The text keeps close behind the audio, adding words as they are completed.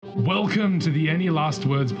Welcome to the Any Last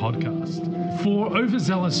Words podcast. Four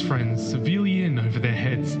overzealous friends severely in over their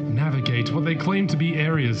heads navigate what they claim to be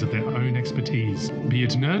areas of their own expertise, be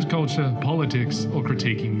it nerd culture, politics, or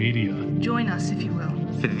critiquing media. Join us, if you will.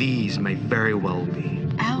 For these may very well be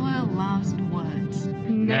Our last words.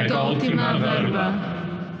 Nec ultima verba.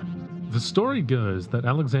 The story goes that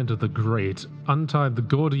Alexander the Great untied the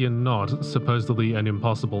Gordian knot, supposedly an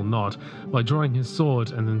impossible knot, by drawing his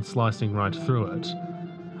sword and then slicing right through it.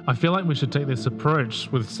 I feel like we should take this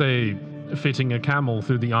approach with, say, fitting a camel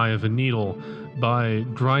through the eye of a needle by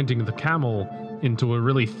grinding the camel into a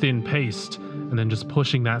really thin paste and then just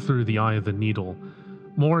pushing that through the eye of the needle.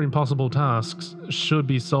 More impossible tasks should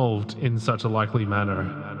be solved in such a likely manner.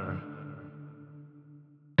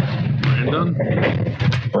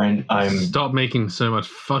 Brent, Stop making so much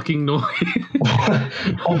fucking noise.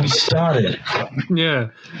 Oh, we started. Yeah.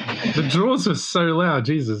 The drawers are so loud,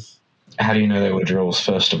 Jesus. How do you know they were drawers,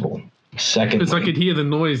 first of all? Secondly, Because I could hear the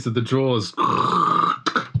noise of the drawers.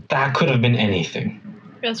 that could have been anything.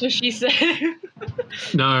 That's what she said.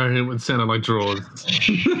 No, it would sound like drawers.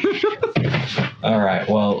 All right,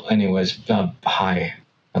 well, anyways, hi.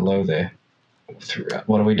 Hello there.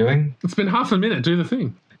 What are we doing? It's been half a minute. Do the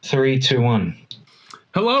thing. 3, 2, 1.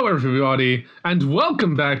 Hello, everybody, and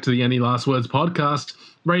welcome back to the Any Last Words podcast,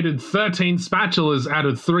 rated 13 spatulas out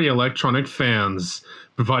of 3 electronic fans,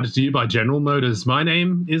 provided to you by General Motors. My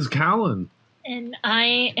name is Callan. And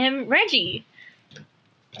I am Reggie.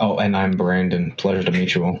 Oh, and I'm Brandon. Pleasure to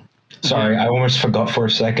meet you all. Sorry, I almost forgot for a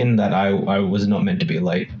second that I was not meant to be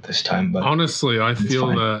late this time, but Honestly, I feel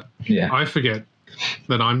fine. that yeah. I forget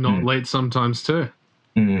that I'm not late sometimes too.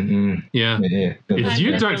 Mm-hmm. Yeah. Yeah. If I'm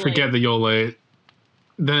you never don't late. forget that you're late,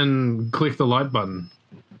 then click the like button.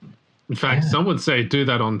 In fact, some would say do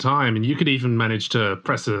that on time, and you could even manage to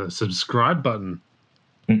press a subscribe button.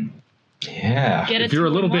 Yeah. Get If it you're a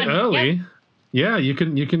to little bit 1. early, Yep. yeah, you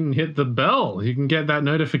can hit the bell. You can get that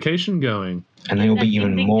notification going. And they will That be ding,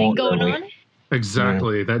 even ding, more ding going early. on.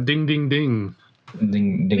 Exactly. That ding, ding, ding.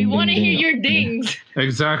 Ding, ding, We want to ding, hear ding. your dings.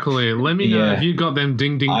 Exactly. Let me know Yeah. if you got them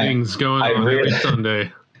ding, ding, dings going I on every really-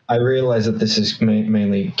 Sunday. I realize that this is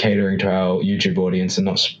mainly catering to our YouTube audience and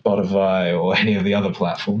not Spotify or any of the other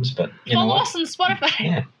platforms, but you know Follow what? us on Spotify.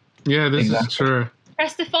 Yeah. Yeah, this is Exactly. true.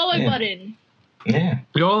 Press the follow Yeah. button. Yeah.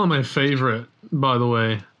 Y'all are my favorite, by the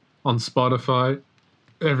way, on Spotify.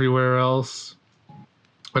 Everywhere else,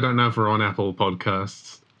 I don't know if we're on Apple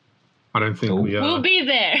Podcasts. I don't think we are. We'll be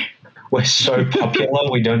there. We're so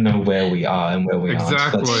popular, we don't know where we are and where we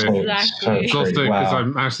Exactly. aren't. So that's Exactly. It's so also great. because Wow.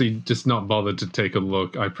 I'm actually just not bothered to take a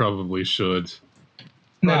look. I probably should.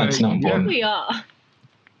 No, it's not Yeah. important. We are.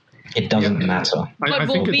 It doesn't matter. But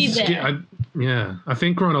we'll be there. I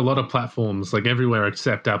think we're on a lot of platforms, like everywhere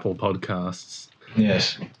except Apple Podcasts.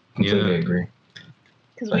 Yes. Completely Yeah. agree.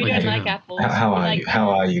 Because we But don't yeah. like apples. How We are like you? How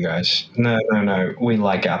are you guys? No. We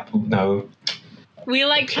like Apple. No, We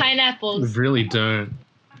like We pineapples. really don't.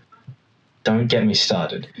 don't get me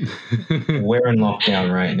started. We're in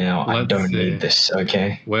lockdown right now. I Let's don't see. need this,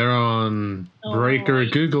 okay? We're on Oh, Breaker,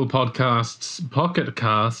 right. Google Podcasts, Pocket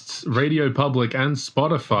Casts, Radio Public, and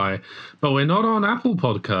Spotify, but we're not on Apple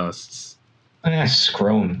Podcasts.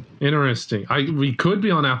 Screw 'em. Interesting. We could be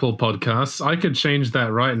on Apple Podcasts. I could change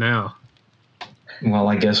that right now. Well,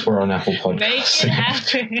 I guess we're on Apple Make Podcasts. it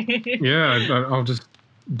happen. Yeah, I'll just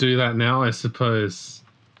do that now, I suppose.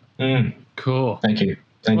 Cool. Thank you.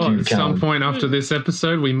 Thank Well, you, at Callum. some point after this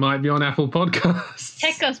episode, we might be on Apple Podcasts.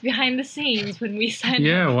 Check us behind the scenes when we sign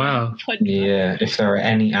Yeah, up for wow. our podcast. Yeah, if there are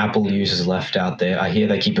any Apple users left out there, I hear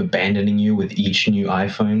they keep abandoning you with each new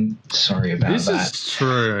iPhone. Sorry about This that. is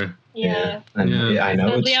true. Yeah. And Yeah. I know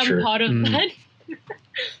Sadly, it's I'm true. part of Mm.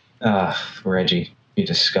 that. Reggie, you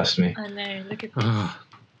disgust me. I know. Look at this Ah,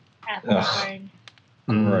 Apple Ugh.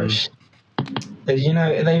 phone. Gross. You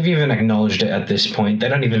know, they've even acknowledged it at this point. They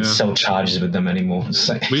don't even Yeah. sell chargers with them anymore.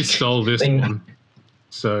 So we stole this They- one.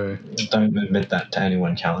 So, don't admit that to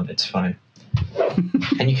anyone, Callan. It's fine.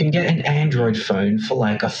 And you can get an Android phone for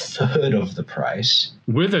like a third of the price.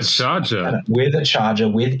 with a charger With a charger,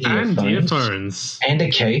 with and earphones. earphones. And a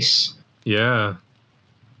case. Yeah.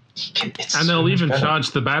 It's And so they'll much even better.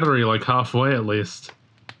 charge the battery like halfway at least.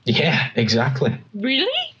 Yeah, exactly. Really?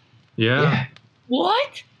 Yeah. Yeah.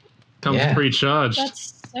 What? Comes Yeah. pre-charged.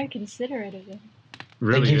 That's so considerate of them.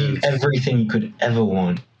 really They give you is. everything you could ever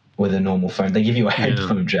want with a normal phone. They give you a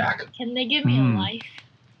headphone jack. Can they give me a life?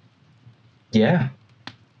 Yeah.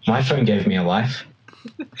 My phone gave me a life.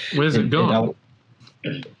 Where's it gone?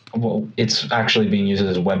 Well, it's actually being used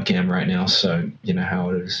as a webcam right now, so you know how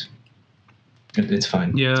it is. It's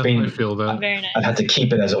fine. Yeah, It's been, I feel Oh, that. very nice. I've had to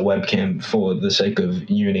keep it as a webcam for the sake of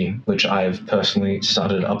uni, which I've personally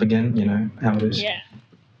started up again. You know how it is. Yeah.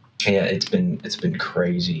 Yeah, it's been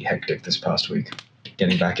crazy hectic this past week,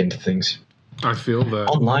 getting back into things I feel that.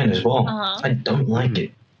 online as well. Uh-huh. I don't like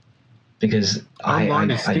it because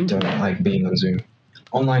Online is I stinky. don't like being on Zoom.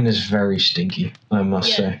 Online is very stinky, I must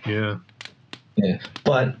Yeah. say. Yeah.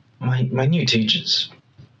 But my new teachers,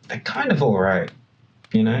 they're kind of all right,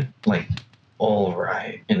 you know, like all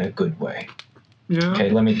right in a good way. Yeah.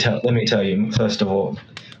 Okay, let me tell you. First of all,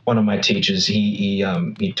 one of my teachers, he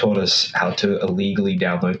taught us how to illegally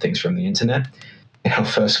download things from the internet in our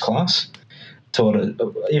first class. Taught it,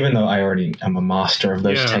 even though I already am a master of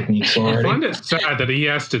those Yeah. techniques I already. find it sad that he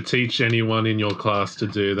has to teach anyone in your class to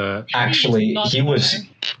do that. Actually, Not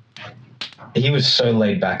he was so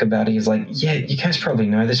laid back about it. He's like, yeah, you guys probably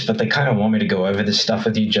know this, but they kind of want me to go over this stuff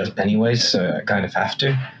with you just anyways, so I kind of have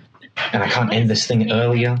to. And I can't end this thing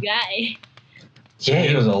earlier. Guy. Yeah,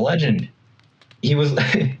 he was a legend. He was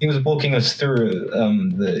he was walking us through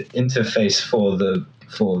the interface for the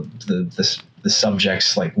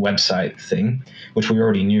subject's like website thing, which we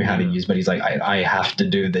already knew how to use. But he's like, I have to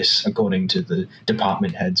do this according to the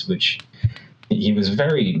department heads, which he was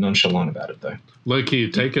very nonchalant about it though. Loki,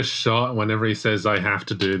 take a shot whenever he says, I have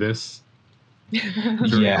to do this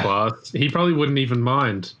during Yeah. class. He probably wouldn't even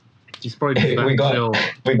mind. He's probably just that We got- chill.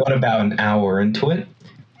 We got about an hour into it,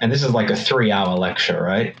 and this is like a 3-hour lecture,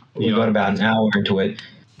 right? We Yeah. got about an hour into it,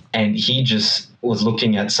 and he just was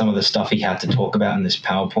looking at some of the stuff he had to talk about in this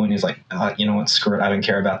PowerPoint. He's like, you know what, screw it, I don't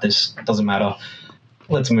care about this, it doesn't matter.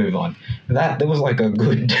 Let's move on. There was like a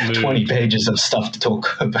good 20 pages of stuff to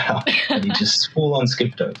talk about, and he just full on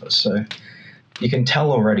skipped over. So you can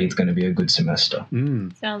tell already it's going to be a good semester.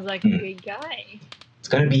 Mm. Sounds like a good guy. It's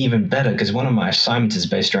going to be even better because one of my assignments is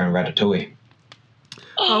based around Ratatouille.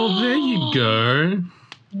 Oh, there you go.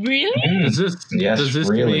 Really? Does this, Yes, does this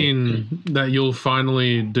really. mean that you'll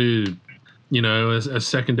finally do, you know, a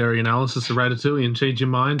secondary analysis of Ratatouille and change your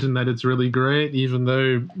mind and that it's really great, even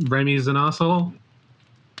though Remy's an asshole?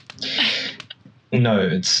 No,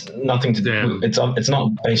 it's nothing to do. Damn. It's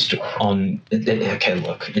not based on. Okay,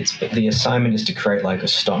 look, the assignment is to create like a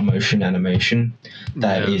stop motion animation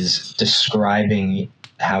that Yeah. is describing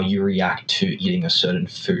how you react to eating a certain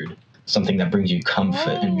food, something that brings you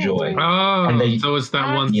comfort and joy. Oh, And they- so it's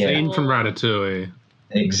that one Yeah. scene from Ratatouille.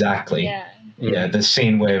 Exactly. Yeah. Yeah, the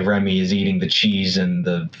scene where Remy is eating the cheese and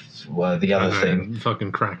the other And thing. then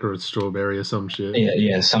fucking cracker with strawberry or some shit.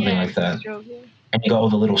 Yeah, something Yeah, like that. strawberry. And you got all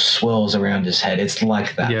the little swirls around his head. It's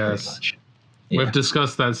like that. Yes. Pretty much. Yeah. We've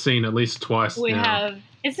discussed that scene at least twice We now. have.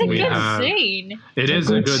 It's a We good have- scene. It It's is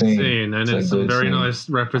a a good good scene. scene, and It's a it's a good very scene. nice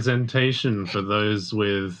representation for those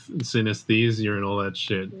with synesthesia and all that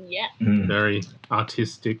shit. Yeah. Mm. Very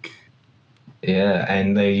artistic. Yeah,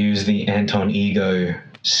 and they use the Anton Ego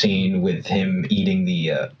scene with him eating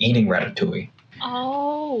eating Ratatouille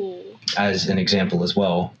Oh. as an example as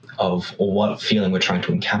well of what feeling we're trying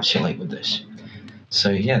to encapsulate with this. So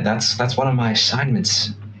yeah, that's one of my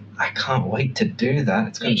assignments. I can't wait to do that.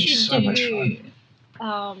 It's going You to be should so much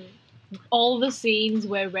fun. all the scenes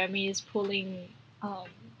where Remy is pulling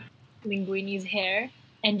Linguini's hair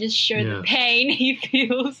and just show Yeah. the pain he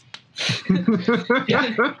feels. Yeah.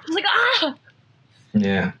 He's like, ah!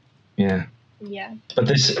 Yeah, Yeah. but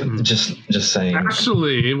this just saying.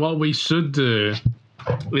 Actually, what we should do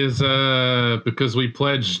is because we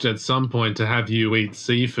pledged at some point to have you eat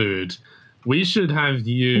seafood, we should have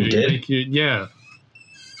you We did? make you. Yeah,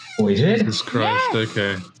 We did. Jesus Christ. Yes.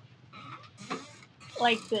 Okay.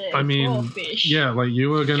 Like the I mean, raw fish. yeah, like you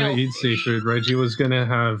were gonna eat Shellfish. seafood. Reggie was gonna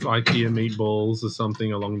have IKEA meatballs or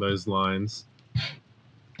something along those lines.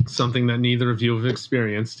 Something that neither of you have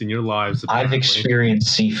experienced in your lives. I've apparently.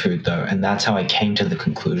 experienced seafood though, and that's how I came to the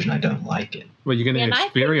conclusion I don't like it. Well, you're Yeah, gonna and I think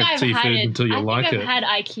experience I've seafood had it. until you like I've it. had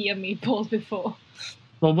IKEA meatballs before.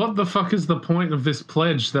 Well, what the fuck is the point of this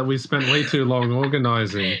pledge that we spent way too long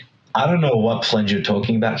organizing? I don't know what pledge you're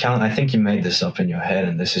talking about, Callan. I think you made this up in your head,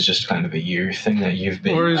 and this is just kind of a you thing that you've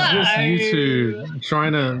been. Or is this No. you two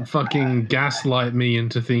trying to fucking gaslight me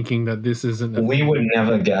into thinking that this isn't a We thing? would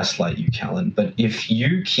never gaslight you, Callan, but if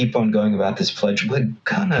you keep on going about this pledge, we're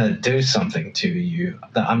gonna do something to you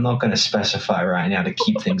that I'm not gonna specify right now to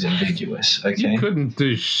keep things ambiguous, okay? You couldn't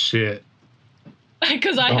do shit.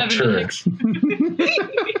 Because I Not have true. an ex.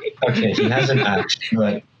 Okay, he hasn't asked,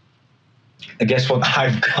 but guess what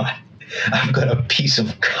I've got? I've got a piece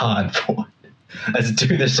of cardboard. Let's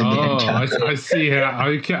do this again, Oh, Callan. I see how.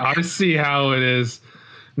 Okay, I see how it is.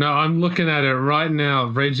 No, I'm looking at it right now.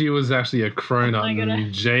 Reggie was actually a cronut, I gotta-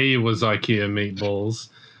 and Jay was IKEA meatballs.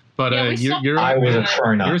 But Yeah, we saw- you're I was a you're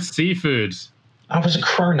cronut. seafood. I was a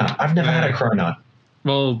cronut. I've never had a cronut.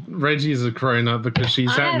 Well, Reggie's a cronut because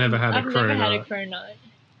she's never had a I've never had a cronut. cronut.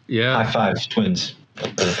 Yeah. High five, twins.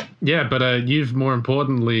 Yeah, but you've more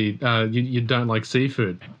importantly, you don't like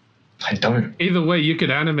seafood. I don't. Either way, you could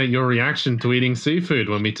animate your reaction to eating seafood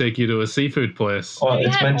when we take you to a seafood place. Well, Have you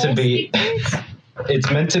it's had meant to all be. seafoods?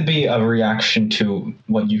 It's meant to be a reaction to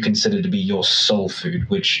what you consider to be your soul food,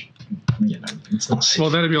 which, it's not. Well,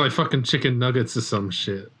 seafood. that'd be like fucking chicken nuggets or some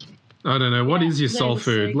shit. I don't know. What Yeah, is your soul they're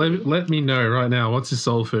so food? good. Let me know right now. What's your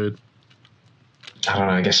soul food? I don't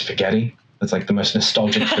know. I guess spaghetti. That's like the most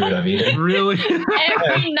nostalgic food I've eaten. Really?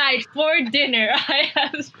 Every night for dinner, I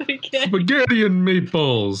have spaghetti. Spaghetti and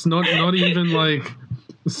meatballs. Not even like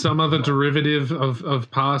some other derivative of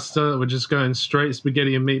pasta. We're just going straight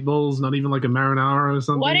spaghetti and meatballs. Not even like a marinara or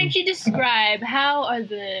something. Why don't you describe how are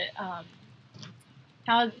the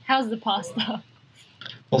how's the pasta?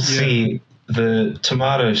 Well, see, the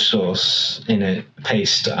tomato sauce in it,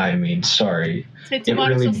 sorry. The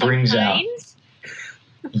tomato really sauce brings like out- Heinz?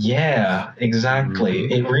 Yeah,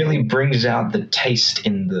 exactly. It really brings out the taste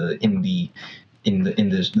in the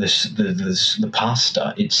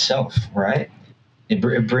pasta itself, right? It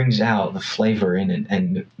brings out the flavor in it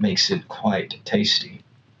and makes it quite tasty.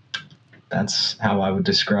 That's how I would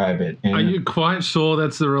describe it. Yeah. Are you quite sure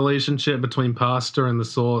that's the relationship between pasta and the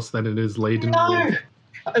sauce that it is laden No, with?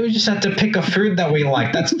 we just have to pick a food that we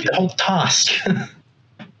like. That's the whole task.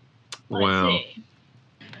 Wow. I see.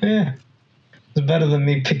 Yeah. It's better than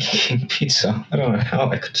me picking pizza. I don't know how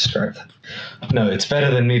I could describe that. No, it's better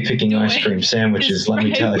than me picking ice cream sandwiches, let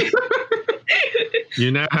me tell you.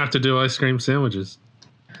 You now have to do ice cream sandwiches.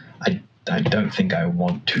 I don't think I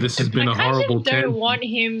want to. This has been a I kind horrible of don't 10. want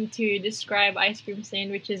him to describe ice cream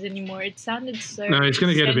sandwiches anymore. It sounded so. No, he's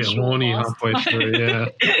going to get a bit sensual horny last halfway time. through, yeah.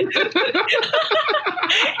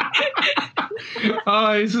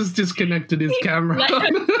 Oh, he's just disconnected his camera.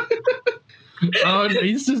 Oh,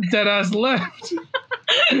 he's just dead ass left.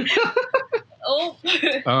 Oh.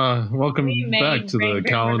 Welcome We made back to the Greg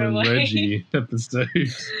Colin and run away. Reggie episode.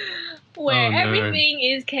 Where Oh, no. everything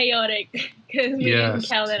is chaotic because me and Yes.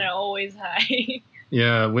 Callan are always high.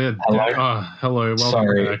 Yeah, we're Hello? hello, welcome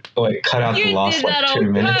Sorry. back. Wait, cut out the You last did that 2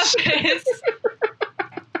 on minutes. purpose.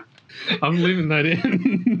 I'm leaving that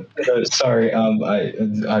in. No, sorry, I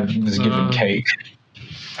was given Uh, cake.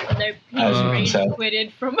 No, Oh, he's so- rage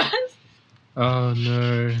quitted from us. Oh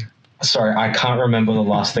no. Sorry, I can't remember the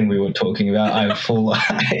last thing we were talking about.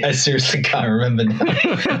 I seriously can't remember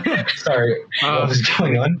now. Sorry, what was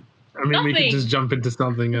going on? I mean, we could Nothing. just jump into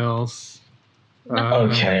something else.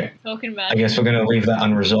 Okay, Talking about I guess we're going to leave that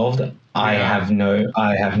unresolved. I Yeah.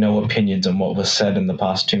 have no opinions on what was said in the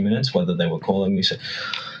past 2 minutes, whether they were calling me.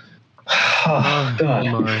 Oh, God,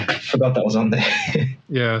 my. I forgot that was on there.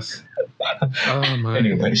 Yes. Oh my.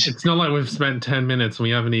 Anyways. It's not like we've spent 10 minutes and we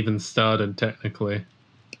haven't even started technically.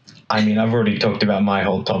 I mean, I've already talked about my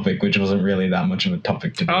whole topic, which wasn't really that much of a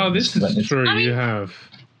topic to be Oh, honest, this but is it's- true. I mean- You have.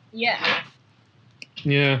 Yeah.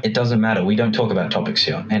 Yeah. It doesn't matter. We don't talk about topics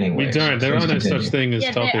here anyway. We don't. There are no such thing as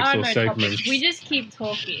Yeah, there topics are or no segments. topics. We just keep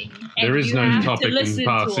talking. There and is you no have to topic in listen to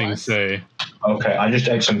passing, us. say. Okay, I just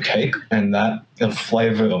ate some cake, and the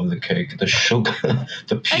flavor of the cake, the sugar,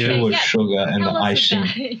 the pure yeah, sugar, and Tell the us icing.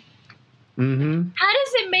 about it. Mm-hmm. How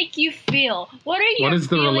does it make you feel? What are your What is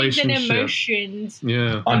the feelings and relationship? emotions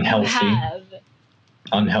Yeah. Unhealthy, you have?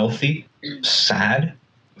 unhealthy, sad,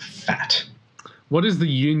 fat. What is the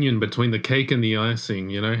union between the cake and the icing?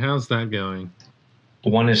 You know, how's that going?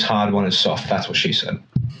 One is hard, one is soft. That's what she said.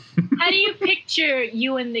 How do you picture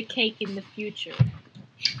you and the cake in the future?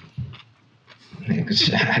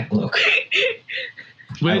 Look,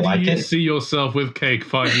 Where do like you it. see yourself with cake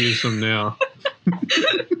 5 years from now?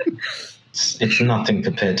 it's nothing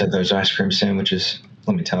compared to those ice cream sandwiches.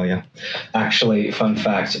 Let me tell you. Actually, fun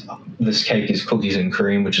fact: this cake is cookies and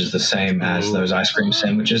cream, which is the same as Ooh. those ice cream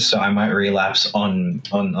sandwiches. So I might relapse on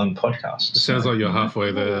podcasts. It sounds like you're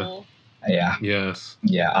halfway there. Cool. Yeah. Yes.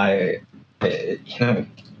 Yeah, it'll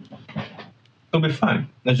be fine.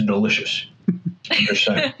 It's delicious. I'm just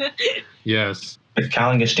saying. Yes. If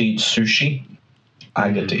Callan gets to eat sushi,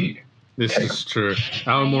 I get to eat. This Cake. is true.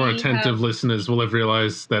 Our more I attentive have- listeners will have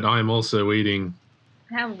realized that I'm also eating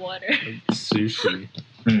Have water. sushi.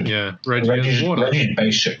 Mm. Yeah. Reggie has water. Reggie's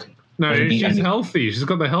basic. No, Doesn't eat she's anything. healthy. She's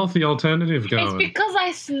got the healthy alternative It's going. because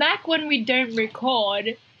I snack when we don't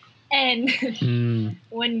record, and Mm.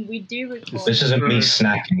 when we do record, This isn't me Right.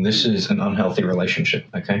 snacking. This is an unhealthy relationship,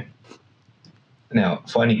 okay? Now,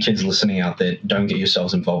 for any kids listening out there, don't get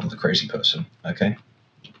yourselves involved with a crazy person, okay?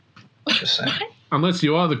 Just saying. Unless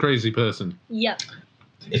you are the crazy person. Yep.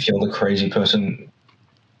 If you're the crazy person,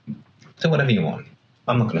 do whatever you want.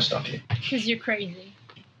 I'm not going to stop you. Because you're crazy.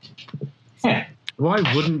 Yeah. Why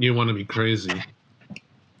wouldn't you want to be crazy?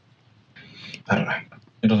 I don't know.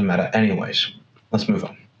 It doesn't matter. Anyways, let's move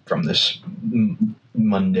on from this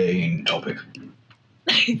mundane topic.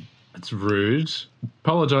 That's rude.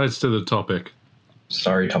 Apologize to the topic.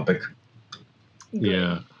 Sorry, topic. Good.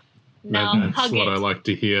 Yeah. Now That's hug what it. I like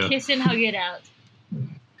to hear. Kiss and hug it out.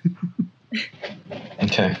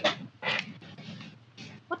 Okay.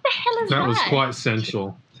 What the hell is that? That was quite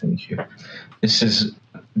sensual. Thank you. This is...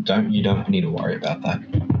 You don't need to worry about that.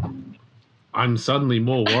 I'm suddenly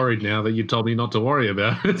more worried now that you told me not to worry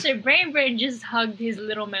about it. So Brain just hugged his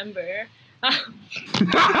little member.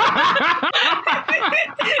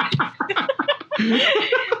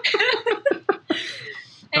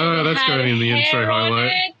 Oh, that's going in the intro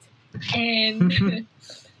highlight. And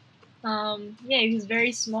yeah, he was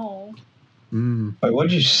very small. Mm. Wait, what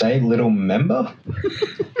did you say, little member?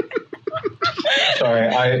 Sorry,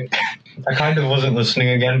 I kind of wasn't listening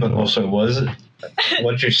again, but also was.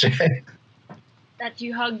 What did you say? That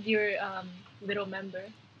you hugged your little member.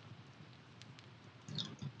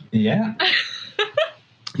 Yeah?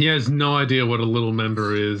 He has no idea what a little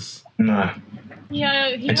member is. No. Yeah,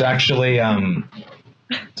 It's actually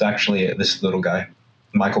this little guy,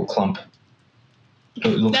 Michael Klump. It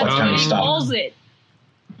looks that's like what Tony he Stark. calls it.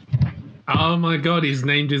 Oh my god, he's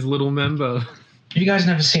named his little member. You guys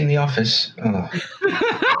never seen The Office? Oh.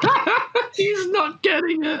 He's not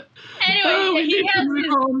getting it. Anyway, Oh, we he need to has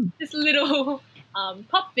move on. this little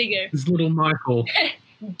pop figure. His little Michael.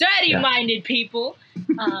 Dirty-minded people.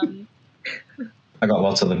 I got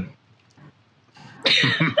lots of them.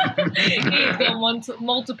 He's got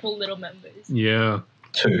multiple little members Yeah.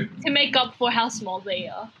 2. to make up for how small they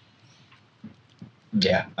are.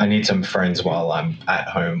 Yeah, I need some friends while I'm at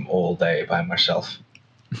home all day by myself.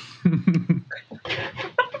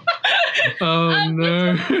 Oh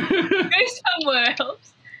no. Go somewhere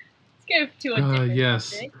else. Let's go to a different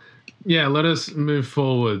yes. topic. Yeah, let us move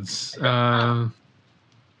forwards.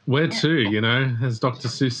 Where to, you know? As Dr.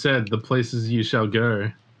 Seuss said, the places you shall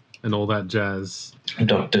go and all that jazz.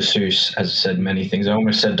 Dr. Seuss has said many things. I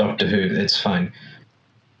almost said Doctor Who. It's fine.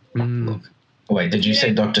 Mm, Wait, did you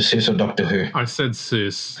say Dr. Seuss or Doctor Who? I said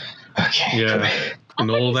Seuss. Okay. Yeah. I And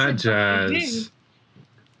thought all you that said Doctor Who. jazz.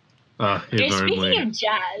 Okay, If speaking only. of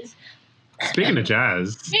jazz, Speaking of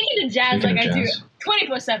jazz. speaking of jazz, Speaking like of I do jazz.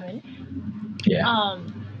 24/7. Yeah.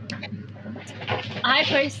 I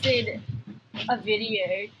posted a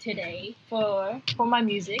video today for my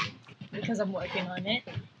music because I'm working on it,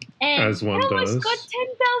 and As one it almost does. got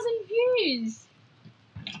 10,000 views.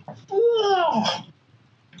 Whoa.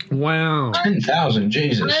 Wow. 10,000,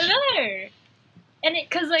 Jesus. I know, and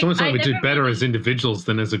because like It's almost like I we do never better really- as individuals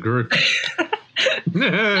than as a group. Because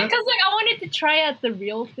like I wanted to try out the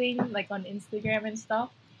real thing like on Instagram and stuff,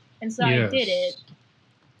 and so I Yes. did it.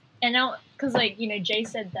 And now, because like Jay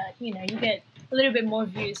said that you get a little bit more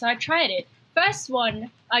views, so I tried it. First one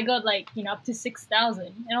I got like up to 6,000,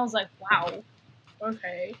 and I was like, wow,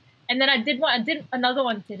 okay. And then I did another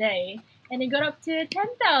one today, and it got up to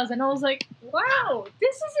 10,000. I was like, wow,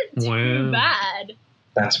 this isn't too Wow. bad.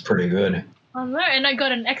 That's pretty good. I know, and I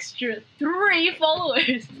got an extra 3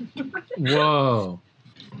 followers. Whoa.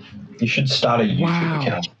 You should start a YouTube Wow.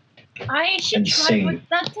 account. I should And try, sing. but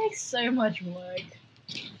that takes so much work.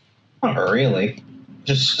 Not really.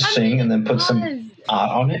 Just I sing mean, and then put some does.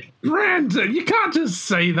 art on it. Brandon, you can't just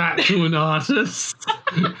say that to an artist.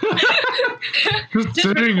 Just Just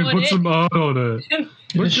sing and record put it. some art on it.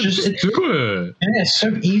 It's Just just- do it. Yeah, it's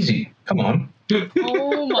so easy. Come on.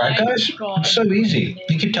 Oh my Right, guys? god. It's so easy.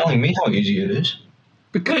 You keep telling me how easy it is.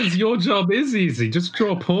 Because your job is easy. Just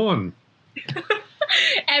draw porn.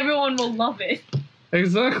 Everyone will love it.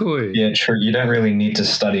 Exactly. Yeah, true. You don't really need to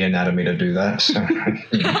study anatomy to do that. So.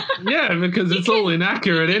 Yeah, because it's all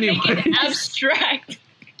inaccurate Make anyway. it abstract.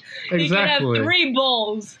 Exactly. You can have 3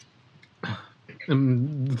 balls.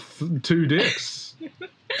 And 2 dicks.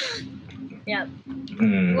 Yeah.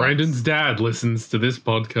 Mm. Brandon's dad listens to this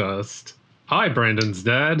podcast. Hi, Brandon's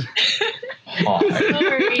dad. Hi.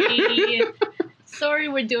 Sorry. Sorry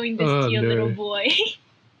we're doing this Oh, to your no. little boy.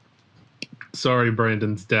 Sorry,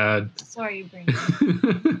 Brandon's dad. Sorry,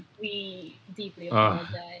 Brandon. We deeply Ah.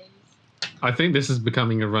 apologize. I think this is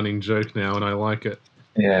becoming a running joke now, and I like it.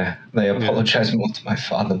 Yeah, they apologize more to my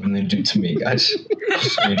father than they do to me, guys.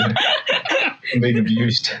 Just so you know. I'm being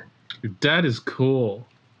abused. Your dad is cool.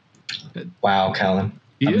 Wow, Callan.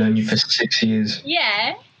 He I've known you is. for 6 years.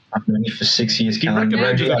 Yeah. I've known you for 6 years, He Callan.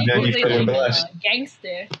 recognizes Reggie, I've known you He's for a like little a less.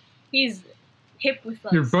 gangster. He's hip with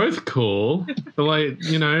us. You're both cool. But like,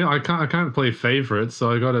 I can't play favorites,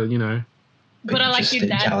 so I gotta, But I you like just your did,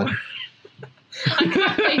 dad Callan. more. I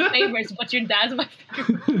can't play favorites, but your dad's my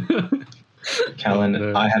favorite. Callan,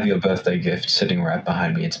 No. I have your birthday gift sitting right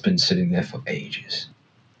behind me. It's been sitting there for ages.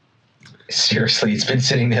 Seriously, it's been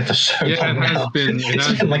sitting there for so Yeah, long it has now. been. It It's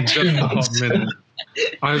has been like just 2 a hot months. minute.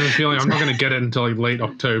 I have a feeling I'm not going to get it until like late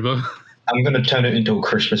October. I'm going to turn it into a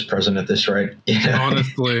Christmas present at this rate. Yeah.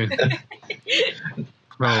 Honestly.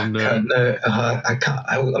 Oh no. No, I can't.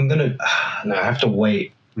 I'm going to... No, I have to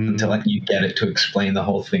wait until you get it to explain the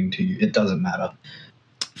whole thing to you. It doesn't matter.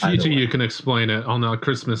 Future Either way. you can explain it on our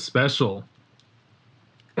Christmas special.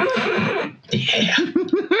 Yeah.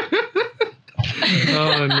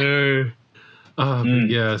 Oh no. Oh Mm.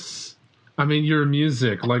 yes. I mean, your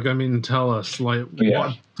music. Like, I mean, tell us. Like, Yeah.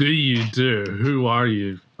 what do you do? Who are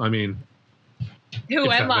you? I mean, Who if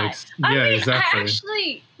that am I? makes- I yeah, mean, exactly. I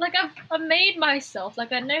actually like I've made myself.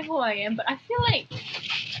 Like I know who I am, but I feel like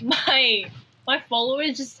my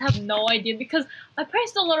followers just have no idea because I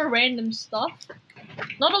post a lot of random stuff.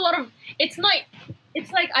 Not a lot of. It's like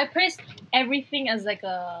I post everything as like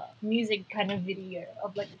a music kind of video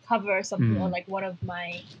of like a cover or something Mm. or like one of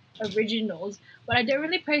my originals, but I don't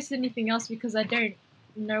really post anything else because I don't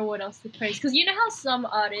know what else to post. Because you know how some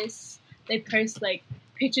artists they post like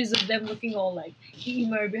pictures of them looking all like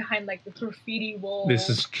emo behind like the graffiti wall. This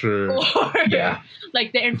is true. or Yeah.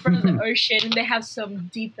 like they're in front of the ocean and they have some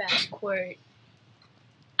deep ass quote.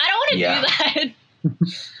 I don't want to Yeah. do that.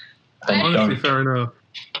 Then Honestly, don't. fair enough.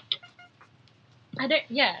 I don't.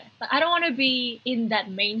 Yeah, I don't want to be in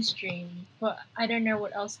that mainstream, but I don't know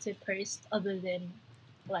what else to post other than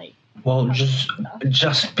like. Well,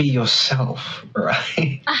 just be yourself,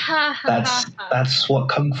 right? That's what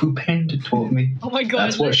Kung Fu Panda taught me. Oh my god!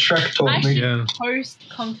 That's what Shrek taught me. Yeah. Post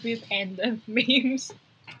Kung Fu Panda memes.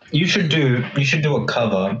 You should do a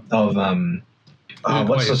cover of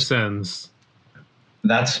what's the sense?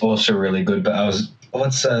 That's also really good. But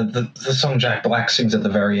what's the song Jack Black sings at the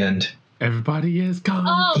very end? Everybody is gone.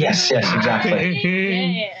 Oh Yes, exactly.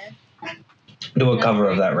 Yeah. Do a cover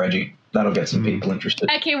of that, Reggie. That'll get some people interested.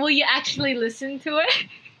 Okay, will you actually listen to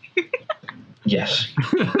it? Yes.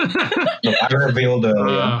 Look, I revealed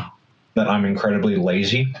earlier Ah, that I'm incredibly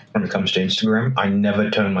lazy when it comes to Instagram. I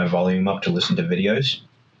never turn my volume up to listen to videos.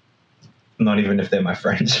 Not even if they're my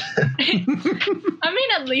friends. I mean,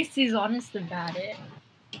 at least he's honest about it.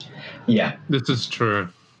 Yeah. this is true.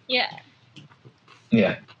 Yeah.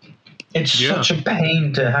 Yeah. It's Yeah. such a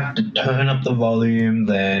pain to have to turn up the volume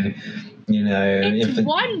then, It's if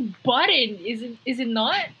one button, is it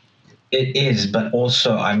not? it is, but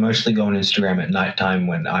also I mostly go on Instagram at nighttime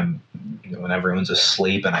when when everyone's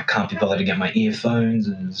asleep and I can't be bothered to get my earphones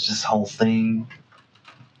and it's just the whole thing.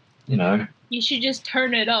 You should just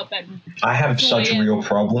turn it up and I have such Yeah. real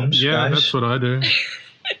problems, Yeah, guys. that's what I do.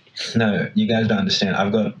 No, you guys don't understand.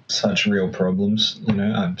 I've got such real problems.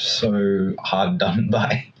 I'm so hard done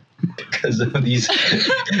by because of these.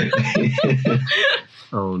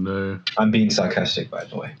 Oh no. I'm being sarcastic, by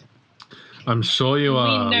the way. I'm sure you We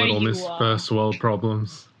are, know little you Miss are. First World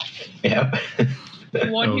Problems. Yep.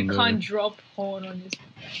 one Oh, who no. can't drop porn on his.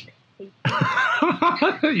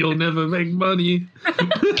 You'll never make money.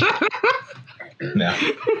 No.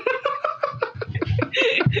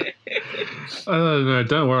 No,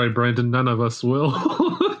 don't worry, Brandon. None of us will.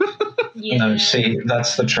 Yeah. No, see,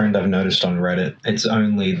 that's the trend I've noticed on Reddit. It's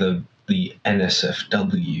only the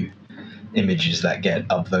NSFW images that get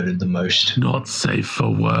upvoted the most. Not safe for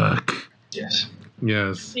work. Yes.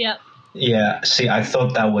 Yes. Yeah. Yeah, see, I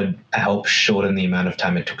thought that would help shorten the amount of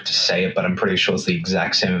time it took to say it, but I'm pretty sure it's the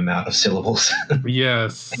exact same amount of syllables.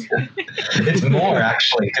 Yes. It's more,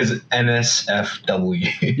 actually, because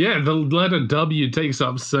NSFW. Yeah, the letter W takes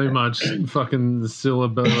up so much fucking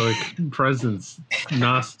syllabic presence.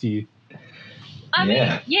 Nasty. I mean,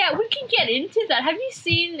 Yeah. yeah, we can get into that. Have you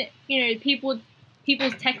seen, people's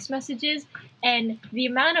text messages and the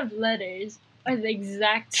amount of letters are the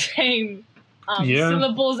exact same Yeah.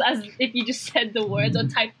 syllables as if you just said the words or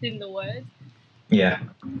typed in the words? Yeah,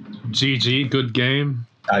 GG, good game.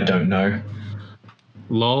 I don't know.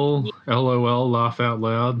 LOL, LOL, laugh out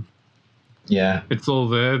loud. Yeah. It's all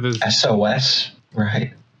there. There's SOS,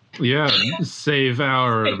 right? yeah, save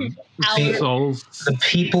our Our- souls. The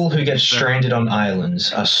people who get stranded on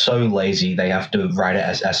islands are so lazy they have to write it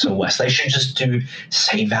as SOS. They should just do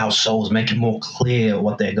save our souls, make it more clear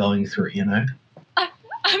what they're going through,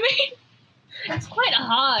 I mean, it's quite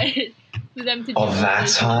hard for them to do Oh,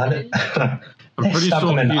 that's hard? I'm They're pretty stuck sure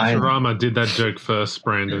on an island. Futurama did that joke first,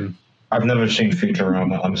 Brandon. I've never seen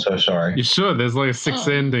Futurama. I'm so sorry. You sure? There's like 6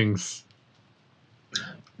 Oh. endings.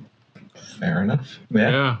 Fair enough.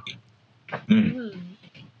 Yeah. Hmm.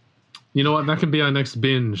 You know what? That could be our next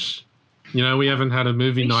binge. We haven't had a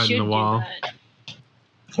movie We night should in a do while. that.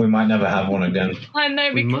 We might never have one again. I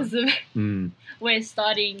know We because of Mm. we're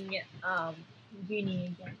starting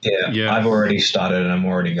uni again. Yeah, Yeah. I've already started and I'm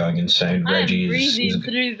already going insane. I'm Reggie breezing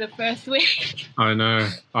through the first week. I know.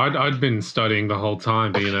 I'd been studying the whole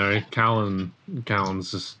time, but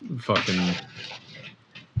Callan's just fucking.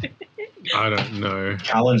 I don't know.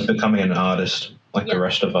 Callan's becoming an artist like Yeah. the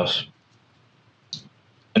rest of us.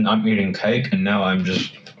 And I'm eating cake, and now I'm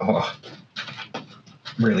just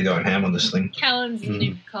really going ham on this thing. Callan's the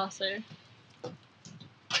new Picasso.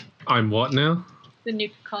 I'm what now? The new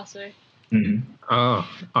Picasso. Mhm. Oh,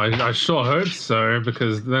 I sure hope so,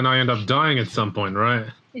 because then I end up dying at some point, right?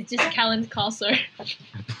 It's just Callan's Picasso.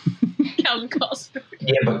 Callan Picasso.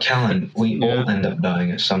 Yeah, but Callan, we all end up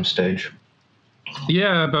dying at some stage.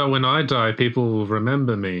 Yeah, but when I die, people will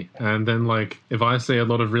remember me. And then, like, if I say a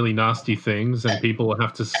lot of really nasty things and people will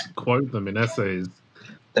have to quote them in essays.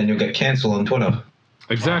 Then you'll get cancelled on Twitter.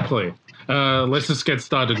 Exactly. Let's just get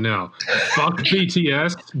started now. Fuck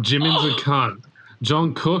BTS. Jimin's a cunt.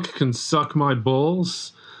 John Cook can suck my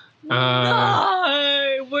balls.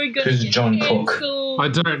 No, we're gonna Who's get John Cook? cancelled. I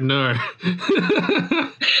don't know.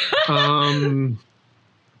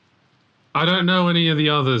 I don't know any of the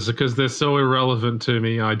others because they're so irrelevant to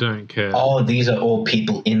me. I don't care. Oh, these are all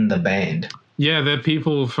people in the band. Yeah, they're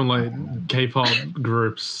people from like K-pop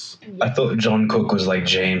groups. I thought John Cook was like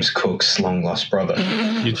James Cook's long lost brother.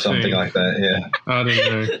 You'd Something think. like that, yeah. I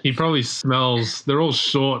don't know. He probably smells. They're all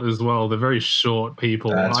short as well. They're very short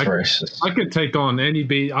people. That's I racist. could take on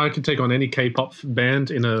any K-pop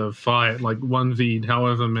band in a fight, like 1v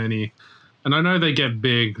however many. And I know they get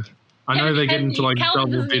big. I know they get into like Callan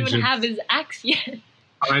double doesn't digits. even have his axe yet.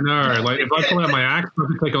 I know. Like if I pull out my axe, I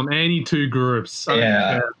can take on any two groups. I don't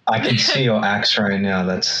Yeah, care. I can see your axe right now.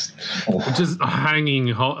 That's Just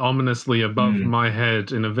hanging ominously above Mm. my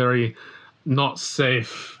head in a very not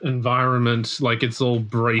safe environment. Like it's all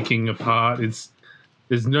breaking apart.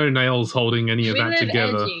 There's no nails holding any of We that live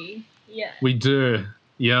together. edgy. Yeah. We do.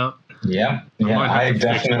 Yeah. yeah. might have I to fix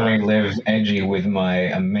definitely that. live edgy with my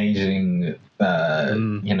amazing,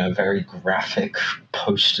 very graphic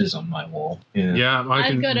posters on my wall. Yeah. Yeah, I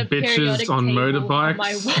can I've got a periodic bitches on table motorbikes. on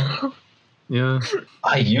my wall. Yeah.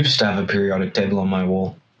 I used to have a periodic table on my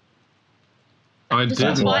wall. I Just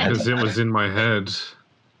didn't why. because it was in my head.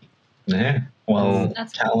 Yeah. Well,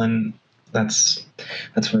 That's- Callan, that's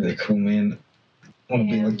really cool, man. I want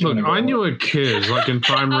to Yeah. be like you. Look, when I I grow knew up. a kid like in I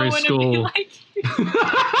primary want to be school. like you.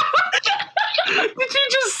 Did you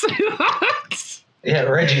just say that? Yeah,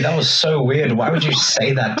 Reggie, that was so weird. Why would you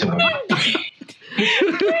say that to him?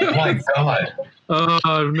 Oh my god. Oh,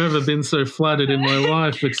 I've never been so flattered in my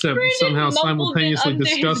life, except Brandon somehow mumbled it simultaneously under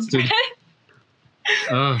his disgusted.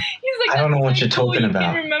 breath. Uh, He's like, I don't know "That's what so you're cool, talking you about."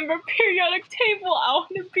 Can remember periodic table. I want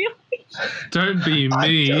to be like. don't be I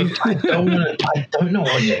me. don't know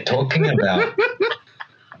what you're talking about.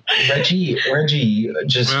 Reggie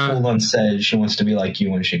just full on said she wants to be like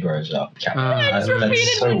you when she grows up. I just Uh, repeated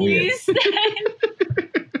That's so what weird. you said.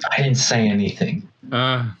 I didn't say anything.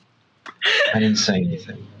 Uh,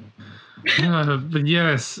 but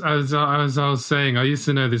yes, as I was saying, I used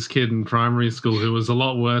to know this kid in primary school who was a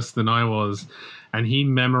lot worse than I was, and he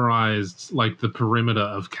memorized like the perimeter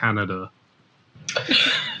of Canada,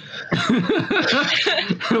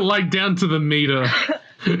 like down to the meter.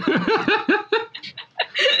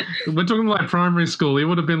 We're talking like primary school. He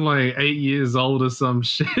would have been like 8 years old or some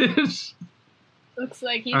shit. Looks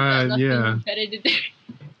like he's got nothing yeah. better to do.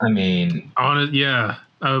 I mean, Yeah.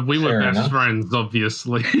 We were Fair best enough. friends,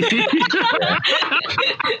 obviously.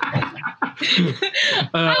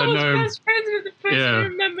 I was no. best friends with the person Yeah. who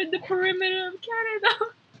remembered the perimeter of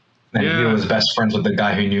Canada. and Yeah. he was best friends with the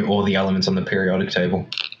guy who knew all the elements on the periodic table.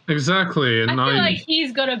 Exactly. I And feel like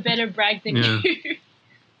he's got a better brag than Yeah. you.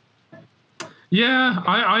 yeah,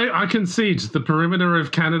 I concede the perimeter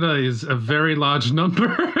of Canada is a very large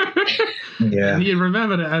number. Yeah. And you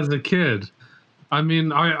remembered it as a kid. I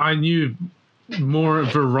mean, I knew more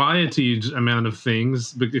variety amount of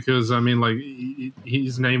things because, I mean, like,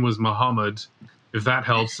 his name was Muhammad, if that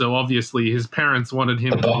helps. So obviously his parents wanted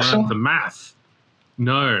him The to boxer? learn the math.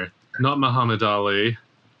 No, not Muhammad Ali.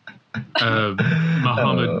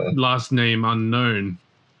 Muhammad, last name unknown.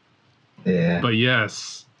 Yeah. But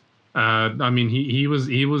yes, I mean he was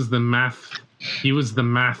the math. He was the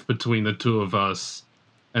math between the two of us,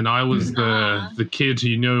 and I was the kid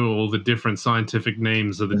who knew all the different scientific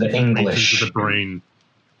names of the different English. regions of the brain.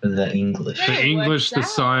 The English. Yeah. The It English, the works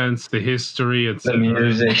out. science, the history, The etc.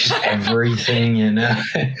 music, just everything, you know.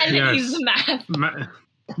 And then Yes. he's the math.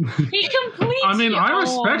 He completes I mean, you. I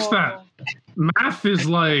respect Oh. that. Math is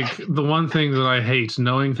like the one thing that I hate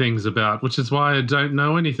knowing things about, which is why I don't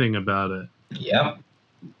know anything about it. Yep.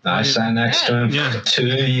 I sat next to him Yeah. for 2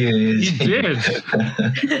 years. He did.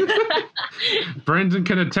 Brendan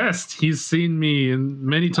can attest. He's seen me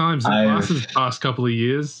many times in classes the past couple of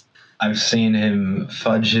years. I've seen him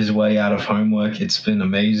fudge his way out of homework. It's been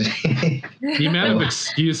amazing. The amount of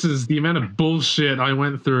excuses, the amount of bullshit I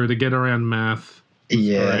went through to get around math.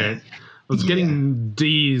 Yeah. Great. I was getting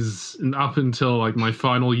D's up until like my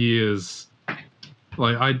final years.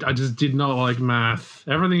 Like I just did not like math.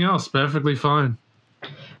 Everything else perfectly fine.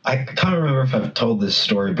 I can't remember if I've told this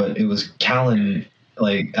story, but it was Callan,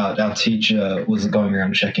 like our teacher was going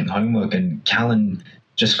around checking homework, and Callan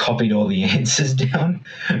just copied all the answers down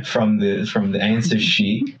from the answer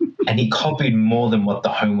sheet, and he copied more than what the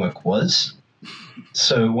homework was.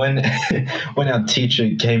 So when our teacher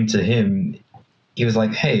came to him, he was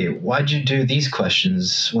like, "Hey, why'd you do these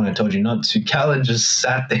questions when I told you not to?" Callan just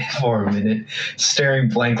sat there for a minute, staring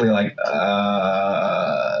blankly, like,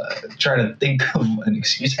 trying to think of an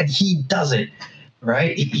excuse, and he does it.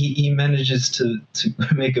 Right? He manages to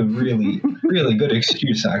make a really, really good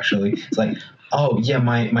excuse, actually. It's like, oh, yeah,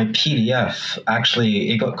 my PDF,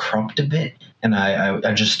 actually, it got cropped a bit, and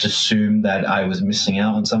I just assumed that I was missing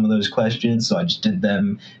out on some of those questions, so I just did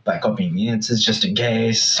them by copying the answers just in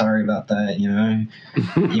case. Sorry about that, you know?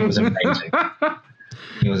 He was amazing.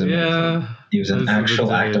 He was amazing. Yeah, he was an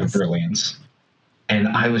actual act of days. brilliance. And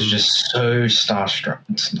I was just so starstruck.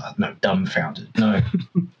 No, dumbfounded. No.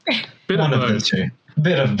 Bit One of of the both. two.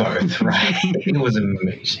 Bit of both, right? It was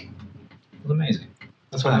amazing. It was amazing.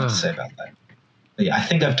 That's what I have to say about that. But yeah, I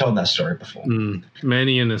think I've told that story before.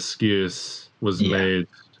 Many an excuse was Yeah. made.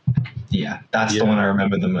 Yeah, that's the Yeah. one I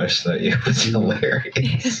remember the most, though. It was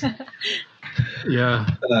hilarious. Yeah,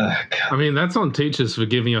 God. I mean that's on teachers for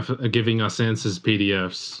giving us answers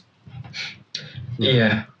PDFs.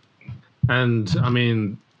 Yeah. And I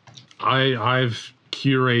mean, I've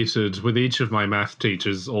curated with each of my math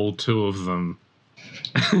teachers, all two of them,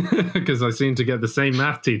 because I seem to get the same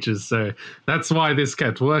math teachers, so that's why this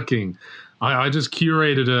kept working. I just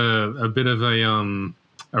curated a bit of a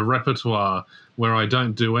repertoire where I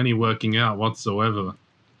don't do any working out whatsoever,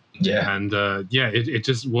 Yeah. and it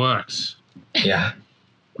just worked. Yeah.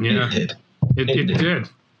 Yeah, It did. it did.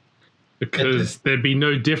 Because there'd be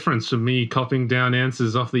no difference from me copying down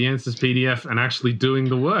answers off the answers PDF and actually doing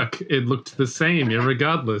the work. It looked the same,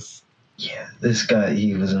 regardless. Yeah. This guy,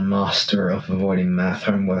 he was a master of avoiding math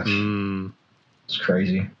homework. It's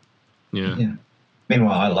crazy. Yeah. Yeah.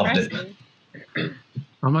 Meanwhile, I loved it. Impressive.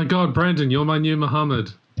 Oh my God, Brandon, you're my new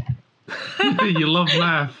Muhammad. You love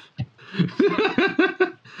math.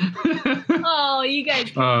 Oh, you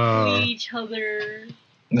guys complete each other.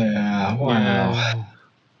 Yeah. Wow. Yeah.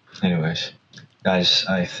 Anyways, guys,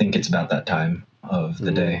 I think it's about that time of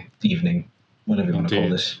the day, evening, whatever you want to call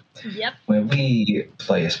Indeed. this, Yep. where we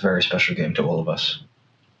play a very special game to all of us.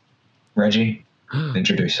 Reggie,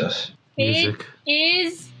 introduce us. Music. It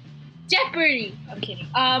is Jeopardy. I'm kidding.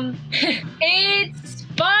 It's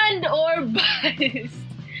Fund or Bust.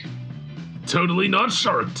 Totally not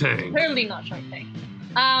Shark Tank. Totally not Shark Tank.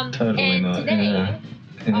 Totally and not, today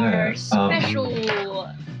yeah. our special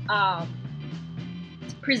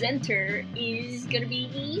presenter is gonna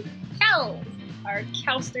be Cal, our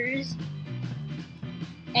Calsters,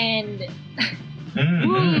 and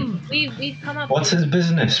we've come up. What's his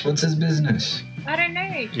business? I don't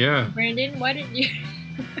know. Yeah. Brandon, why didn't you?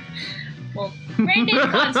 Well, Brandon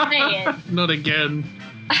can't say it. Not again.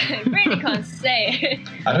 Brandon can't say it.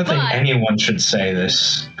 I don't think But- anyone should say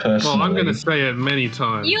this personally. Well, I'm going to say it many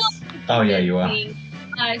times. You Oh, yeah, you are.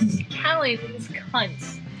 us Callan's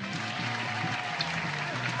cunts.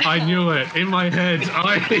 I knew it. In my head,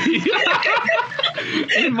 I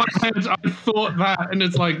thought that, and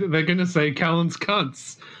it's like they're going to say Callan's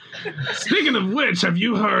cunts. Speaking of which, have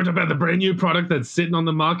you heard about the brand new product that's sitting on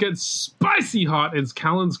the market? Spicy hot, it's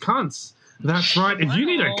Callan's cunts. That's right. If you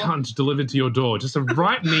need a cunt delivered to your door, just a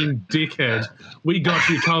right mean dickhead, we got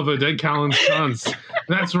you covered at Callan's Cunts.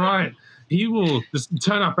 That's right. He will just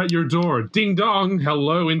turn up at your door. Ding dong.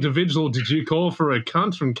 Hello, individual. Did you call for a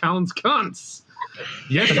cunt from Callan's Cunts?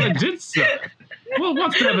 Yes, I did, sir. Well,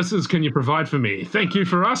 what services can you provide for me? Thank you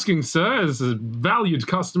for asking, sir, as a valued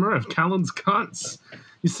customer of Callan's Cunts.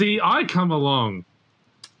 You see, I come along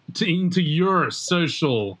into your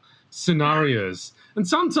social scenarios. And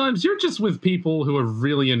sometimes you're just with people who are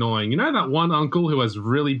really annoying. You know that one uncle who has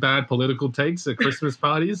really bad political takes at Christmas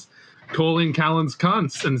parties? Call in Callan's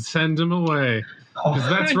cunts and send him away. Because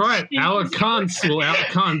that's right. Our cunts will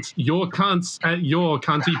out-cunt your cunts at your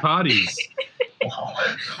cunty parties.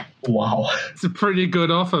 Wow. It's a pretty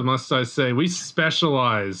good offer, must I say. We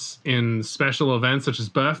specialize in special events such as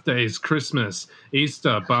birthdays, Christmas,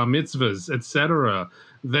 Easter, bar mitzvahs, etc.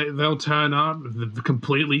 they'll turn up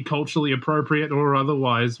completely culturally appropriate or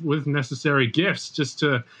otherwise with necessary gifts just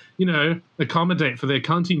to, accommodate for their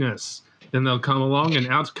cuntiness. Then they'll come along and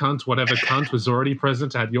out-cunt whatever cunt was already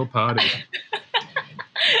present at your party.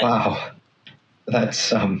 Wow, that's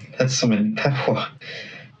some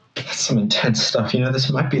intense stuff.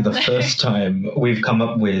 This might be the first time we've come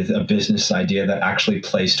up with a business idea that actually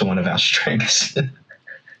plays to one of our strengths.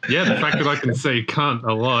 Yeah, the fact that I can say cunt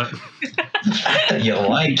a lot. The fact that you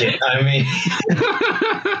like it, I mean.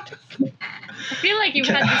 I feel like you've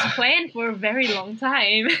had this planned for a very long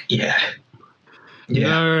time. Yeah.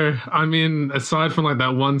 No, I mean, aside from like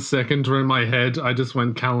that 1 second where in my head I just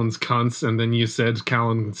went Callan's cunts and then you said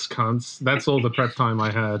Callan's cunts. That's all the prep time I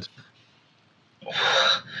had.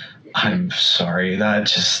 I'm sorry. That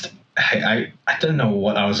just... I don't know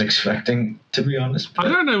what I was expecting, to be honest. I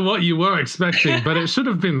don't know what you were expecting, but it should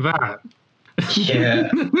have been that. Yeah.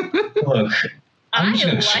 Look, I'm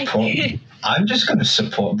just going to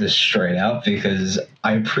support this straight out because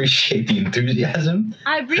I appreciate the enthusiasm.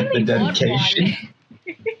 I really the want dedication.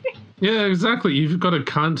 one. Yeah, exactly. You've got a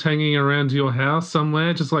cunt hanging around your house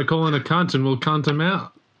somewhere, just like calling a cunt and we'll cunt him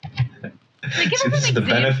out. So give us an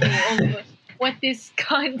example of what this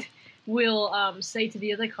cunt will say to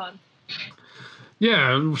the other cunt.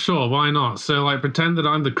 Yeah, sure, why not? So, like, pretend that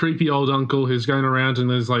I'm the creepy old uncle who's going around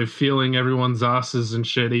and is, like, feeling everyone's asses and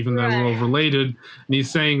shit, even though we're all related. And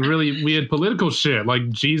he's saying really weird political shit, like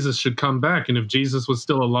Jesus should come back, and if Jesus was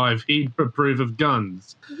still alive, he'd approve of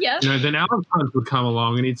guns. Yep. Then Alan Hunt would come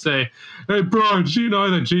along and he'd say, hey, bro, did you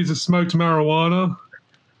know that Jesus smoked marijuana?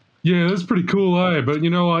 Yeah, that's pretty cool, eh? But,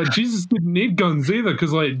 Jesus didn't need guns either,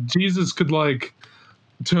 because, like, Jesus could, like,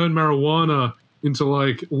 turn marijuana into,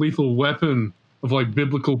 like, lethal weapon of like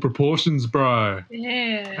biblical proportions, bro.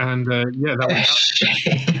 Yeah. And that was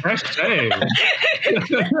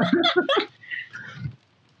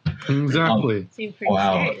exactly. Seemed pretty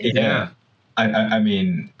Wow. serious. Yeah. I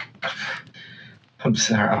mean, I'm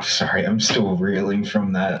sorry. I'm still reeling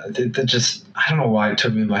from that. That just, I don't know why it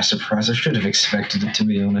took me by surprise. I should have expected it, to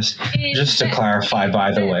be honest. Just to clarify, by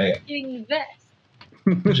the way. Invest.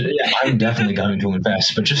 Yeah, I'm definitely going to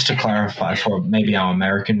invest. But just to clarify for maybe our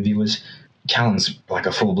American viewers, Callan's like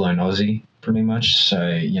a full-blown Aussie, pretty much.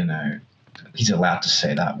 So, he's allowed to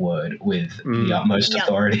say that word with the utmost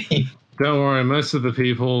authority. Don't worry, most of the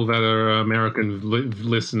people that are American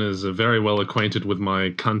listeners are very well acquainted with my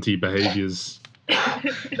cunty behaviors.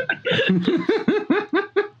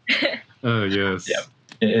 Oh, yes. Yep.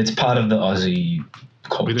 It's part of the Aussie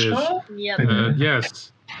culture. It is. Yep.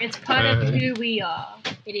 Yes. It's part of who we are.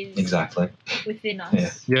 It is Exactly. within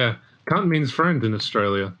us. Yeah. Cunt means friend in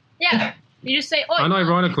Australia. Yeah. You just say, oh.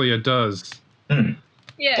 Unironically, it does.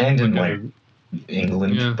 Yeah. And in like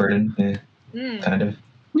England, Britain, kind of.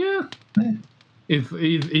 Yeah.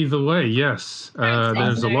 Either way, yes.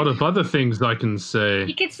 There's a lot of other things I can say.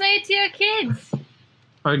 You can say it to your kids.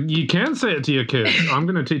 You can say it to your kids. I'm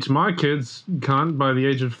going to teach my kids cunt by the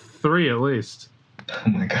age of 3 at least. Oh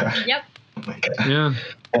my god. Yep. Oh my god. Yeah.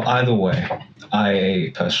 Well, either way,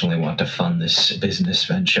 I personally want to fund this business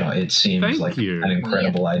venture. It seems like an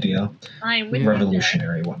incredible idea. I'm with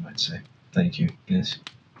Revolutionary, one might say. Thank you. Yes.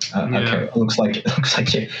 Okay. Looks like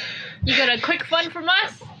you. You got a quick fun from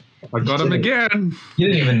us? I got him again. You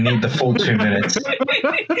didn't even need the full 2 minutes.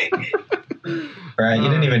 Right? You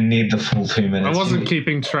didn't even need the full 2 minutes. I wasn't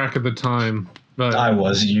keeping track of the time, but I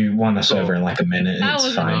was. You won us over in like a minute. I It's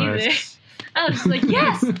wasn't fine. either. I was just like,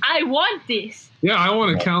 yes, I want this. yeah, I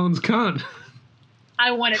wanted Callan's cunt.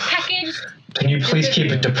 I want it packaged. Can you please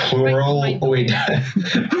keep it to plural? We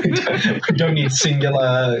don't need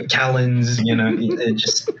singular Callans,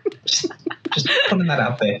 just putting that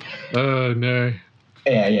out there. Oh, no.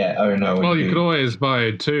 Yeah, oh no. Well, you could always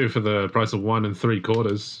buy 2 for the price of 1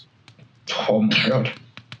 3/4. Oh my god.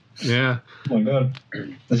 Yeah. Oh my god.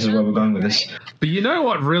 This is where we're going with this. But you know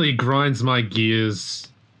what really grinds my gears?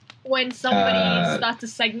 When somebody starts a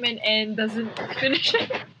segment and doesn't finish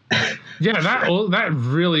it. Yeah, that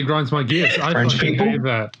really grinds my gears. I French fucking people? hate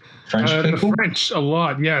that. French people? The French a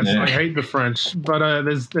lot, yes. Yeah. I hate the French. But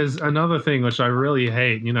there's another thing which I really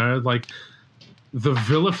hate, like the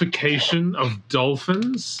vilification of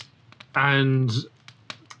dolphins and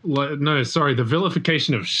the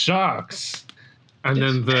vilification of sharks and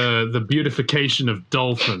then the beautification of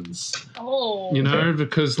dolphins. Oh.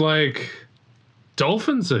 Because like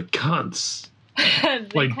dolphins are cunts. They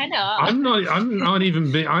Like, kind of are. I'm not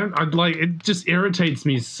even being. I'd like it. Just irritates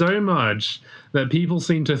me so much that people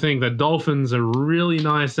seem to think that dolphins are really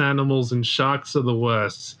nice animals and sharks are the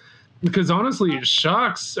worst. Because honestly,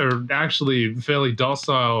 sharks are actually fairly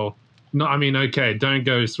docile No, I mean, okay, don't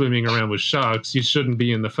go swimming around with sharks. You shouldn't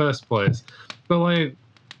be in the first place. But like,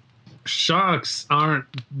 sharks aren't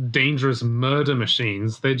dangerous murder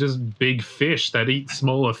machines. They're just big fish that eat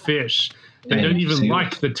smaller fish. They Yeah, don't even see?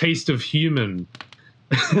 like the taste of human.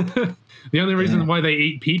 The only reason why they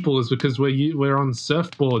eat people is because we're on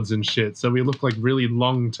surfboards and shit, so we look like really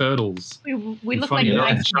long turtles. We look Funny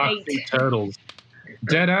like enough, nice sharks bait. eat turtles.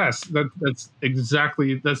 Dead ass. That's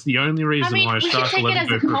the only reason I mean, why a we should shark take will it ever as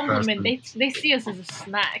go a for a compliment. person. They see us as a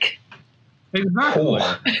snack. Exactly.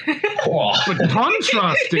 Oh. Oh. But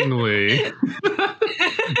contrastingly,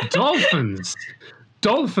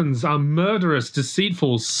 dolphins are murderous,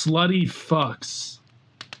 deceitful, slutty fucks.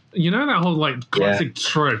 You know that whole like classic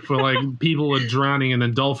trope where like people are drowning and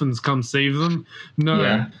then dolphins come save them? No.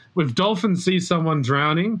 Yeah. If dolphins see someone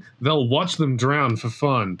drowning, they'll watch them drown for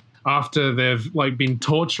fun after they've like been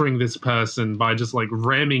torturing this person by just like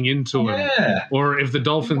ramming into him. Yeah. Or if the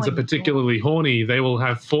dolphins Oh are my particularly horny, they will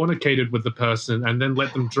have fornicated with the person and then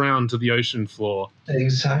let them drown to the ocean floor.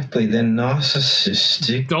 Exactly. They're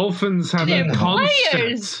narcissistic. Dolphins have They're a concept.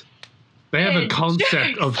 players. They have a They're concept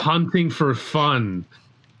jerks. of hunting for fun.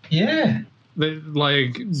 Yeah.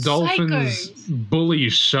 Like dolphins Psychos. bully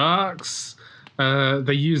sharks.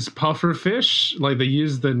 They use pufferfish. Like they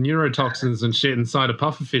use the neurotoxins and shit inside a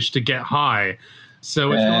pufferfish to get high.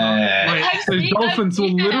 So it's not like I've the seen dolphins that. will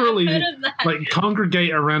Yeah, I've literally heard of that. like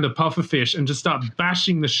congregate around a pufferfish and just start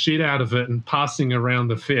bashing the shit out of it and passing around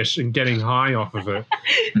the fish and getting high off of it.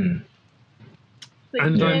 Like,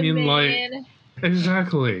 and I yeah, mean, like, man,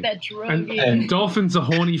 Exactly. that drug And is- dolphins are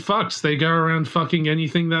horny fucks. They go around fucking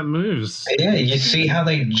anything that moves. Yeah, you see how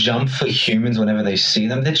they jump for humans whenever they see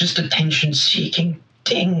them? They're just attention-seeking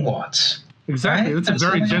dingwats. Exactly. Right? That's a That's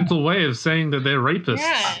very what I- gentle way of saying that they're rapists.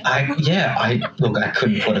 Yeah. I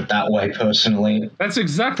couldn't put it that way personally. That's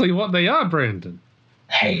exactly what they are, Brandon.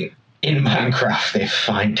 Hey, in Minecraft, they're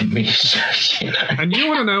fine to me, so, you know. And you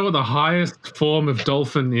want to know what the highest form of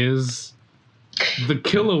dolphin is? The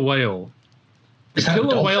killer whale. The Is that a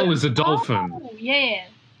killer dolphin? whale is a dolphin. Oh, yeah.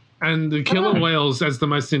 And the killer Oh. whales, as the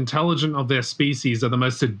most intelligent of their species, are the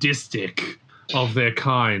most sadistic of their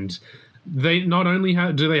kind. They not only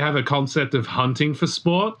do they have a concept of hunting for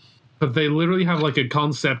sport, but they literally have like a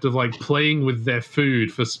concept of like playing with their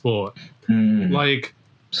food for sport. Like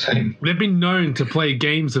Same. they've been known to play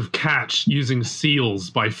games of catch using seals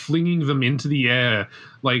by flinging them into the air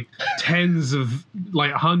like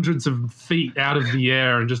hundreds of feet out of the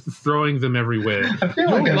air and just throwing them everywhere. I feel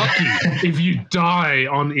You're like lucky if you die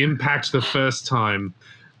on impact the first time,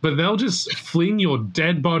 but they'll just fling your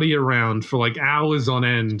dead body around for like hours on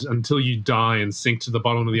end until you die and sink to the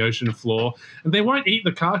bottom of the ocean floor. And they won't eat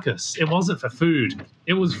the carcass. It wasn't for food.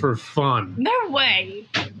 It was for fun. No way.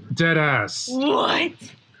 Dead ass. What?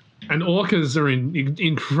 And orcas are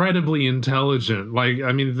incredibly intelligent. Like,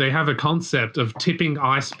 I mean, they have a concept of tipping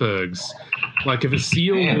icebergs. Like, if a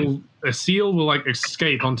seal will like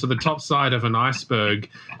escape onto the top side of an iceberg,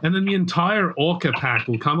 and then the entire orca pack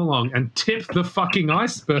will come along and tip the fucking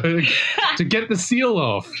iceberg to get the seal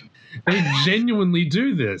off. They genuinely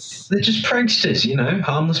do this. They're just pranksters, you know,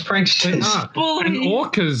 harmless They pranksters. are. Bully. And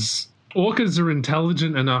orcas are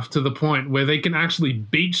intelligent enough to the point where they can actually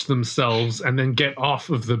beach themselves and then get off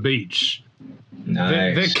of the beach.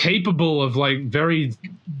 Nice. They're capable of like very,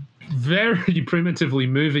 very primitively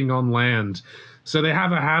moving on land. So they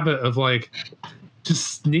have a habit of like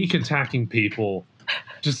just sneak attacking people.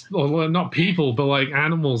 Or not people, but like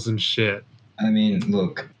animals and shit. I mean,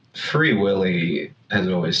 look, Free Willy has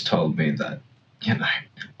always told me that, you know,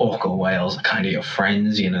 orca whales are kind of your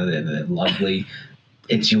friends, you know, they're lovely.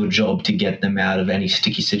 It's your job to get them out of any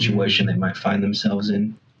sticky situation they might find themselves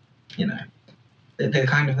in. You know, they're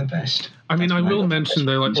kind of the best. I mean, That's I my will best mention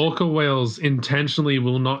though, like orca whales intentionally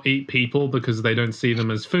will not eat people because they don't see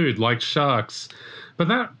them as food, like sharks. But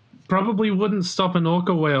that probably wouldn't stop an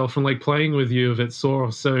orca whale from like playing with you if it saw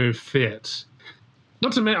so fit.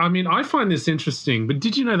 Not to mention, I mean, I find this interesting, but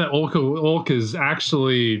did you know that orcas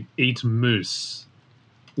actually eat moose?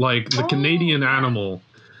 Like the Oh, Canadian yeah. animal.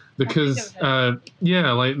 Because, I've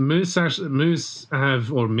like moose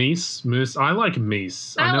have, or meese. I like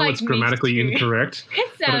meese. I I know like it's grammatically meese too. incorrect,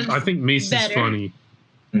 It but sounds I think meese is better. funny.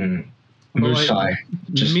 Moose eye.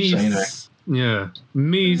 Just so you know. Meese, yeah.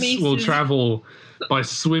 Meese will Meese is- travel by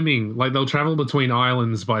swimming. Like they'll travel between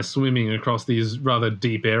islands by swimming across these rather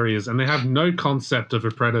deep areas, and they have no concept of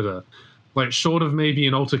a predator. Like short of maybe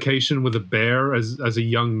an altercation with a bear as a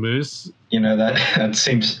young moose. You know,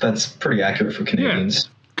 that's pretty accurate for Canadians.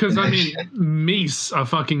 Because, I mean, meese are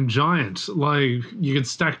fucking giant. Like, you could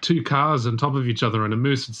stack two cars on top of each other and a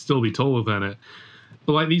moose would still be taller than it.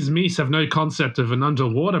 But like these meese have no concept of an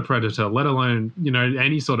underwater predator, let alone,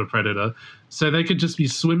 any sort of predator. So they could just be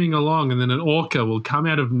swimming along and then an orca will come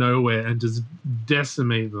out of nowhere and just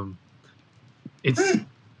decimate them. It's,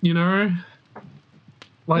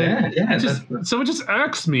 like, so it just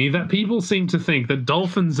irks me that people seem to think that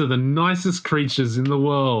dolphins are the nicest creatures in the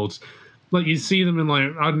world. Like, you see them in,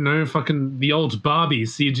 like, I don't know, fucking the old Barbie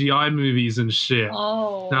CGI movies and shit.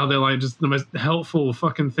 Oh. Now they're, like, just the most helpful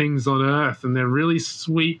fucking things on Earth, and they're really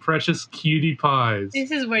sweet, precious cutie pies.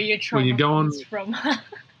 This is where your trauma When you go on- comes from.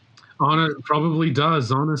 It probably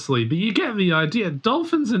does, honestly. But you get the idea.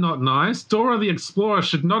 Dolphins are not nice. Dora the Explorer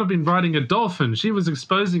should not have been riding a dolphin. She was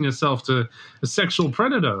exposing herself to a sexual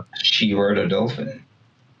predator. She rode a dolphin.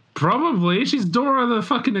 Probably. She's Dora the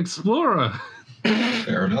fucking Explorer.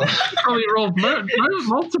 Fair enough. Probably rolled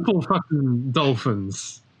multiple fucking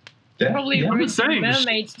dolphins. Yeah, Probably yeah. rode some saying,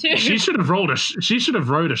 mermaids too. She should have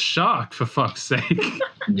rode a shark, for fuck's sake.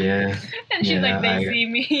 Yeah. And she's like, they I- see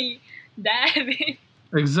me diving.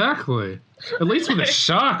 Exactly. At least with a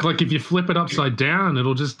shark, like if you flip it upside down,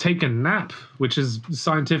 it'll just take a nap, which is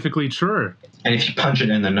scientifically true. And if you punch it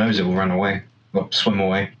in the nose, it will run away. Or swim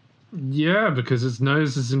away. Yeah, because its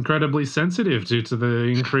nose is incredibly sensitive due to the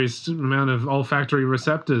increased amount of olfactory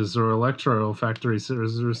receptors or electro-olfactory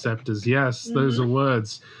receptors. Yes, those are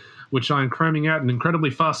words which I'm cramming out at an incredibly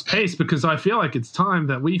fast pace because I feel like it's time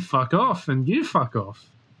that we fuck off and you fuck off.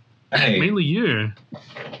 Hey, Mainly you.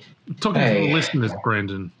 I'm talking to Hey. the listeners,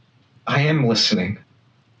 Brandon. I am listening.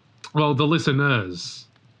 Well, the listeners.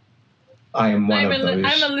 I am one I'm of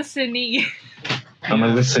those. a listenee. I'm a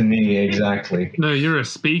listenee, exactly. No, you're a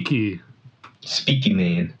speaky. Speaky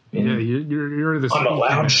man. Yeah, you're the I'm a speaky loud,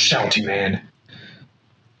 man. shouty man.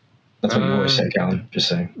 That's what you always say, Callan. Just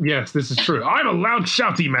saying. Yes, this is true. I'm a loud,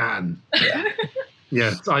 shouty man. Yeah,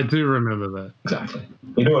 Yes, I do remember that. exactly.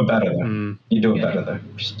 You do it better, though. Mm. You do it better, though.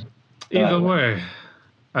 Just, Either way,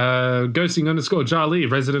 ghosting_Jarly,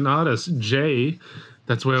 resident artist, Jay.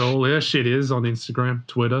 That's where all her shit is on Instagram,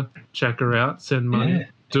 Twitter. Check her out. Send money. Yeah,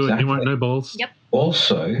 Do it. exactly. You won't know balls. Yep.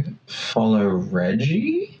 Also, follow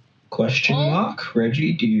Reggie? Question Oh. mark.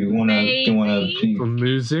 Reggie, do you want For to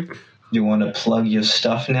music. plug your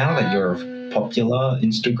stuff now that you're a popular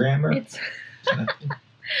Instagrammer? It's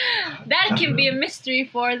that can be a mystery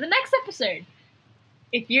for the next episode.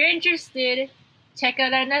 If you're interested, check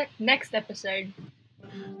out our next episode.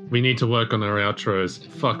 We need to work on our outros.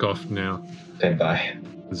 Fuck off now. Okay, bye.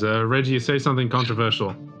 Reggie, say something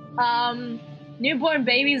controversial. Newborn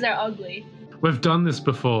babies are ugly. We've done this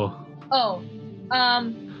before. Oh,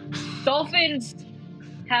 dolphins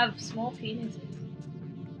have small penises.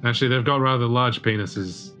 Actually, they've got rather large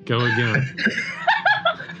penises. Go again.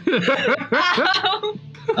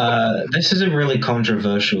 This isn't really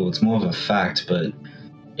controversial. It's more of a fact, but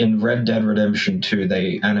in Red Dead Redemption 2,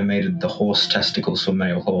 they animated the horse testicles for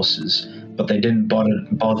male horses, but they didn't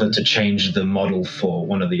bother to change the model for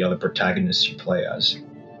one of the other protagonists you play as.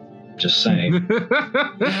 Just saying.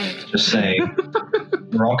 Just saying.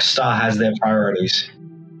 Rockstar has their priorities.